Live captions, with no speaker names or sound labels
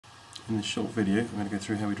In this short video, I'm going to go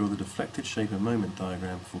through how we draw the deflected shape and moment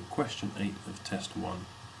diagram for question 8 of test 1.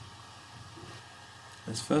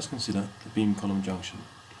 Let's first consider the beam column junction.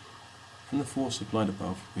 From the force applied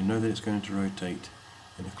above, we know that it's going to rotate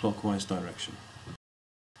in a clockwise direction.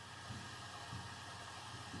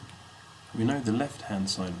 We know the left hand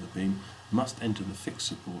side of the beam must enter the fixed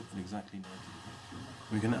support at exactly 90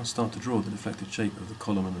 degrees. We can now start to draw the deflected shape of the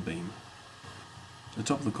column and the beam. The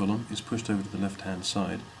top of the column is pushed over to the left hand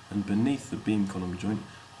side, and beneath the beam column joint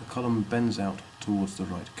the column bends out towards the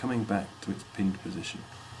right, coming back to its pinned position.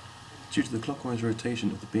 Due to the clockwise rotation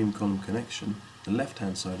of the beam column connection, the left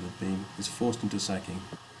hand side of the beam is forced into sagging.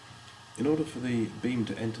 In order for the beam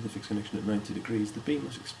to enter the fixed connection at 90 degrees, the beam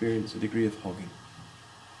must experience a degree of hogging.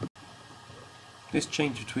 This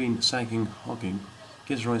change between sagging and hogging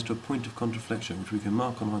gives rise to a point of contraflexure, which we can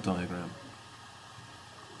mark on our diagram.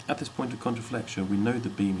 At this point of contraflexure, we know the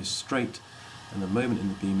beam is straight and the moment in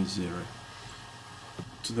the beam is 0.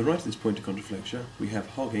 To the right of this point of contraflexure, we have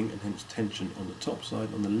hogging and hence tension on the top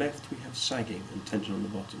side. On the left, we have sagging and tension on the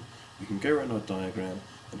bottom. We can go around our diagram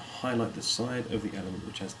and highlight the side of the element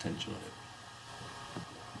which has tension on it.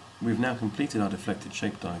 We've now completed our deflected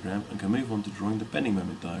shape diagram and can move on to drawing the bending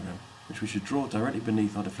moment diagram, which we should draw directly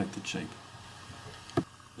beneath our deflected shape.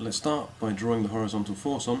 Let's start by drawing the horizontal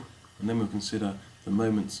force on, and then we'll consider the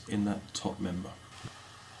moments in that top member.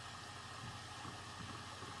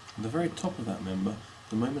 At the very top of that member,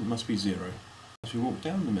 the moment must be 0. As we walk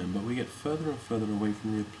down the member, we get further and further away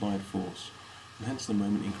from the applied force, and hence the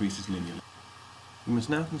moment increases linearly. We must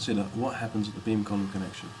now consider what happens at the beam column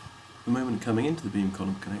connection. The moment coming into the beam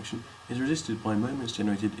column connection is resisted by moments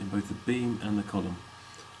generated in both the beam and the column,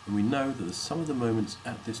 and we know that the sum of the moments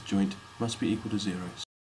at this joint must be equal to 0.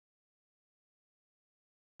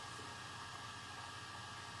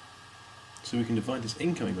 So we can divide this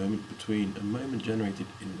incoming moment between a moment generated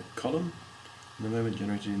in the column and a moment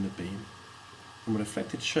generated in the beam. From a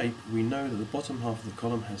deflected shape, we know that the bottom half of the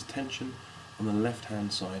column has tension on the left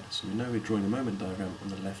hand side, so we know we're drawing a moment diagram on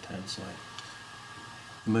the left hand side.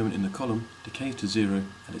 The moment in the column decays to 0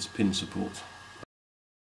 at its pin support.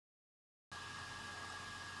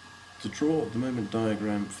 To draw the moment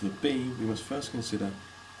diagram for the beam, we must first consider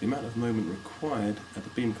the amount of moment required at the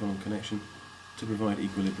beam column connection to provide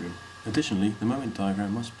equilibrium. Additionally, the moment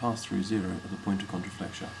diagram must pass through 0 at the point of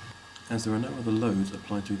contraflexure. As there are no other loads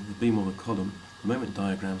applied to either the beam or the column, the moment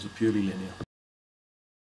diagrams are purely linear.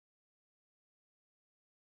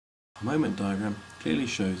 The moment diagram clearly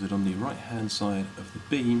shows that on the right hand side of the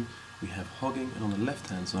beam we have hogging, and on the left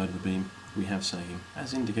hand side of the beam we have sagging,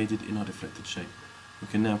 as indicated in our deflected shape. We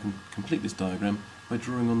can now complete this diagram by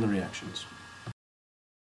drawing on the reactions.